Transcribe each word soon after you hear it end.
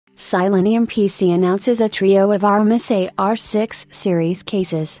SilentiumPC announces a trio of Armis AR6 series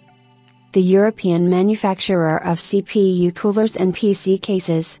cases. The European manufacturer of CPU coolers and PC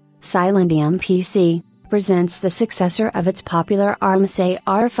cases, SilentiumPC, presents the successor of its popular Armis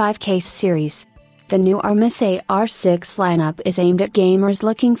AR5 case series. The new Armis AR6 lineup is aimed at gamers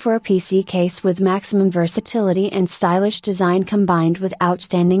looking for a PC case with maximum versatility and stylish design combined with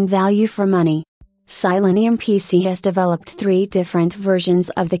outstanding value for money. SilentiumPC has developed 3 different versions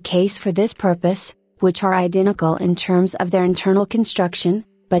of the case for this purpose, which are identical in terms of their internal construction,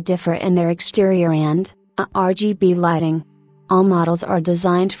 but differ in their exterior and RGB lighting. All models are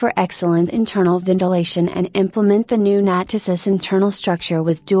designed for excellent internal ventilation and implement the new NATSys internal structure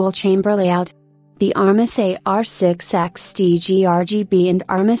with dual chamber layout. The Armis AR6X RGB and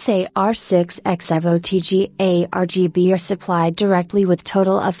Armis AR6X Evo TG RGB are supplied directly with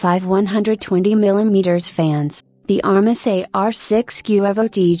total of 5 120mm fans. The Armis AR6Q Evo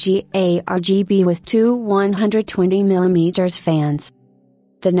TG RGB with 2 120mm fans.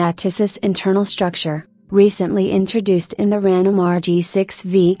 The NATSys internal structure, recently introduced in the Random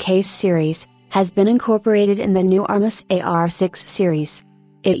RG6V case series, has been incorporated in the new Armis AR6 series.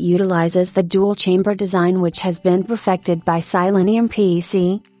 It utilizes the dual-chamber design which has been perfected by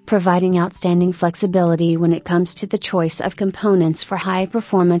SilentiumPC, providing outstanding flexibility when it comes to the choice of components for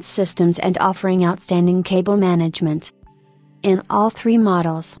high-performance systems and offering outstanding cable management. In all 3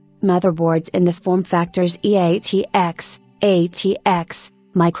 models, motherboards in the form factors eATX, ATX,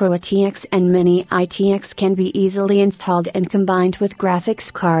 Micro ATX and Mini ITX can be easily installed and combined with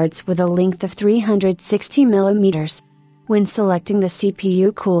graphics cards with a length of 360mm. When selecting the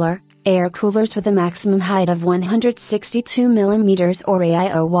CPU cooler, air coolers with a maximum height of 162mm or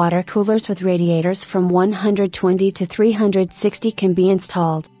AIO water coolers with radiators from 120 to 360 can be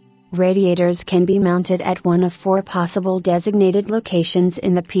installed. Radiators can be mounted at one of 4 possible designated locations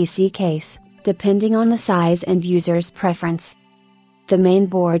in the PC case, depending on the size and user's preference. The main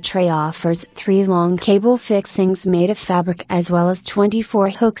board tray offers 3 long cable fixings made of fabric as well as 24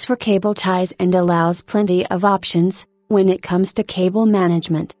 hooks for cable ties and allows plenty of options when it comes to cable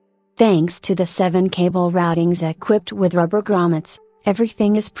management. Thanks to the 7 cable routings equipped with rubber grommets,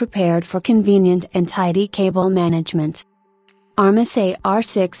 everything is prepared for convenient and tidy cable management. Armis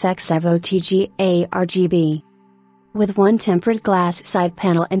AR6X Evo TG RGB. With one tempered glass side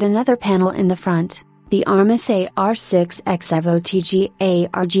panel and another panel in the front, the Armis AR6X Evo TG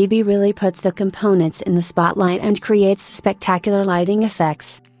RGB really puts the components in the spotlight and creates spectacular lighting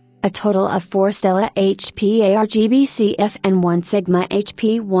effects. A total of 4 Stella HP ARGB CF and 1 Sigma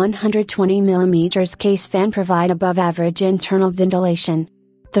HP 120mm case fan provide above average internal ventilation.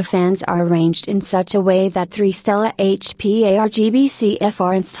 The fans are arranged in such a way that 3 Stella HP ARGB CF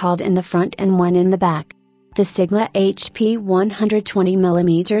are installed in the front and 1 in the back. The Sigma HP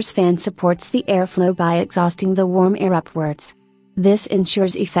 120mm fan supports the airflow by exhausting the warm air upwards. This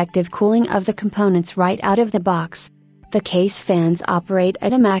ensures effective cooling of the components right out of the box. The case fans operate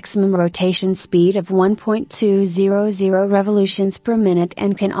at a maximum rotation speed of 1.200 revolutions per minute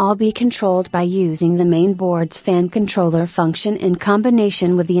and can all be controlled by using the main board's fan controller function in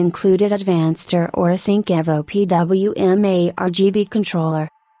combination with the included advanced AR6 Evo PWM RGB controller.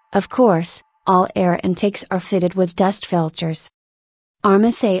 Of course, all air intakes are fitted with dust filters.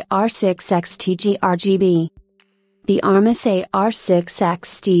 Armis AR6X TG RGB. The Armis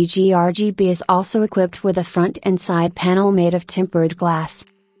AR6X TG RGB is also equipped with a front and side panel made of tempered glass.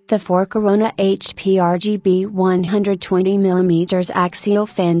 The 4 Corona HP RGB 120mm axial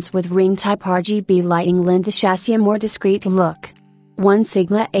fans with ring-type RGB lighting lend the chassis a more discreet look. 1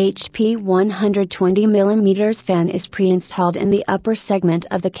 Sigma HP 120mm fan is pre-installed in the upper segment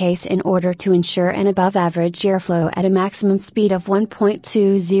of the case in order to ensure an above-average airflow at a maximum speed of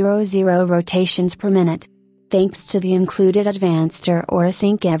 1.200 rotations per minute. Thanks to the included advanced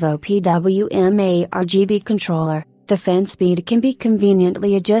AR6 Evo PWM RGB controller, the fan speed can be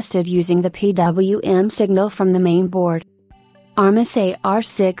conveniently adjusted using the PWM signal from the main board. Armis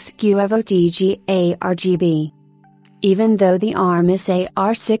AR6Q Evo TG RGB. Even though the Armis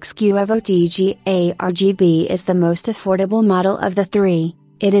AR6Q Evo TG RGB is the most affordable model of the 3,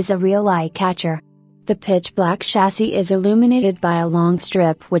 it is a real eye-catcher. The pitch black chassis is illuminated by a long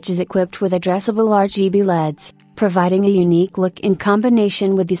strip which is equipped with addressable RGB LEDs, providing a unique look in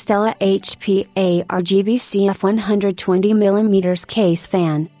combination with the Stella HP RGB CF 120mm case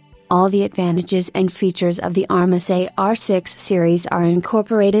fan. All the advantages and features of the Armis AR6 series are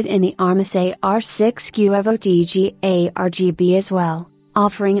incorporated in the Armis AR6Q Evo TG RGB as well,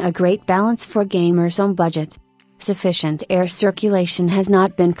 offering a great balance for gamers on budget. Sufficient air circulation has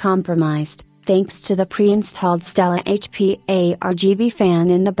not been compromised, thanks to the pre-installed Stella HP RGB fan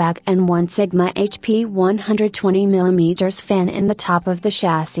in the back and one Sigma HP 120mm fan in the top of the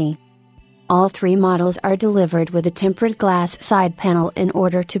chassis. All three models are delivered with a tempered glass side panel in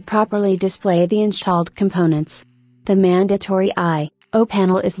order to properly display the installed components. The mandatory I/O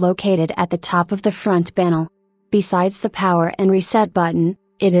panel is located at the top of the front panel. Besides the power and reset button,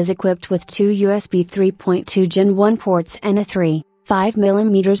 it is equipped with two USB 3.2 Gen 1 ports and a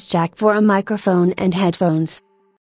 3.5mm jack for a microphone and headphones.